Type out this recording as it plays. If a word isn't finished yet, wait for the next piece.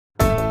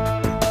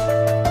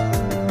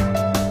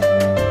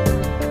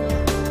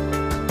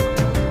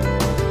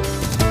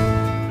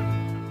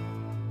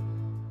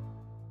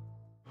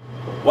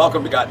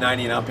Welcome to Got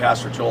 90, and I'm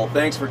Pastor Joel.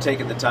 Thanks for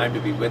taking the time to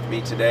be with me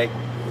today.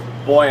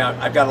 Boy,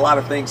 I've got a lot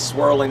of things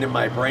swirling in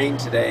my brain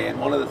today, and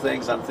one of the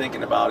things I'm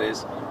thinking about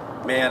is,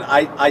 man,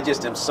 I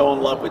just am so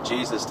in love with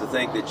Jesus, to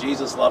think that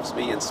Jesus loves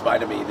me in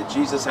spite of me, that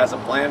Jesus has a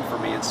plan for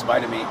me in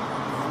spite of me,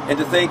 and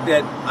to think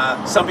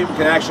that some people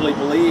can actually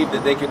believe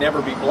that they can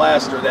never be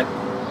blessed, or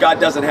that God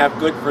doesn't have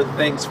good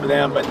things for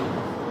them, but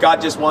God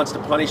just wants to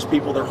punish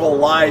people their whole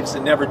lives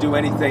and never do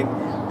anything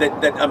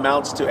that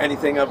amounts to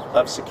anything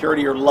of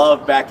security or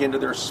love back into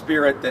their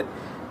spirit. That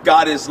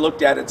God is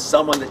looked at as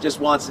someone that just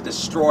wants to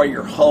destroy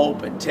your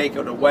hope and take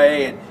it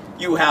away, and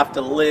you have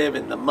to live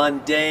in the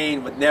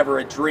mundane with never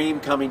a dream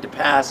coming to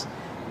pass.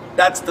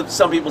 That's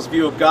some people's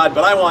view of God.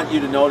 But I want you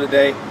to know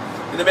today,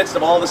 in the midst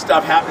of all the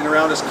stuff happening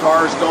around us,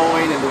 cars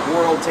going and the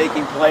world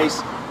taking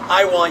place,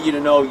 I want you to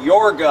know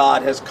your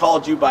God has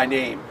called you by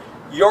name.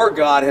 Your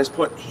God has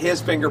put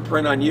His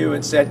fingerprint on you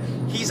and said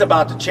He's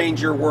about to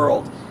change your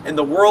world. And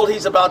the world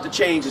He's about to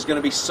change is going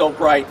to be so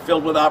bright,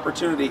 filled with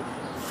opportunity,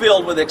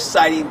 filled with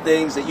exciting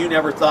things that you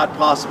never thought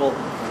possible.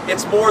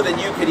 It's more than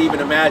you could even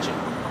imagine,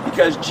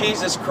 because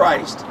Jesus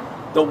Christ,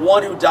 the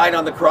one who died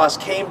on the cross,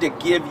 came to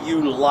give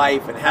you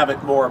life and have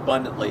it more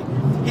abundantly.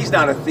 He's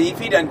not a thief.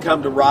 He doesn't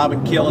come to rob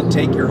and kill and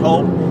take your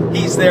hope.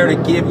 He's there to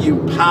give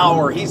you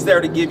power. He's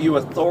there to give you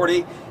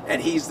authority,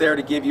 and He's there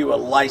to give you a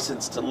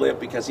license to live,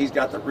 because He's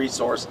got the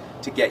resource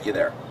to get you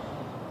there.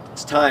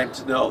 It's time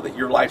to know that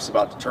your life's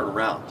about to turn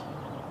around.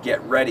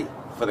 Get ready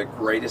for the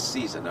greatest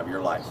season of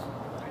your life.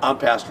 I'm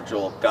Pastor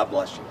Joel. God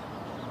bless you.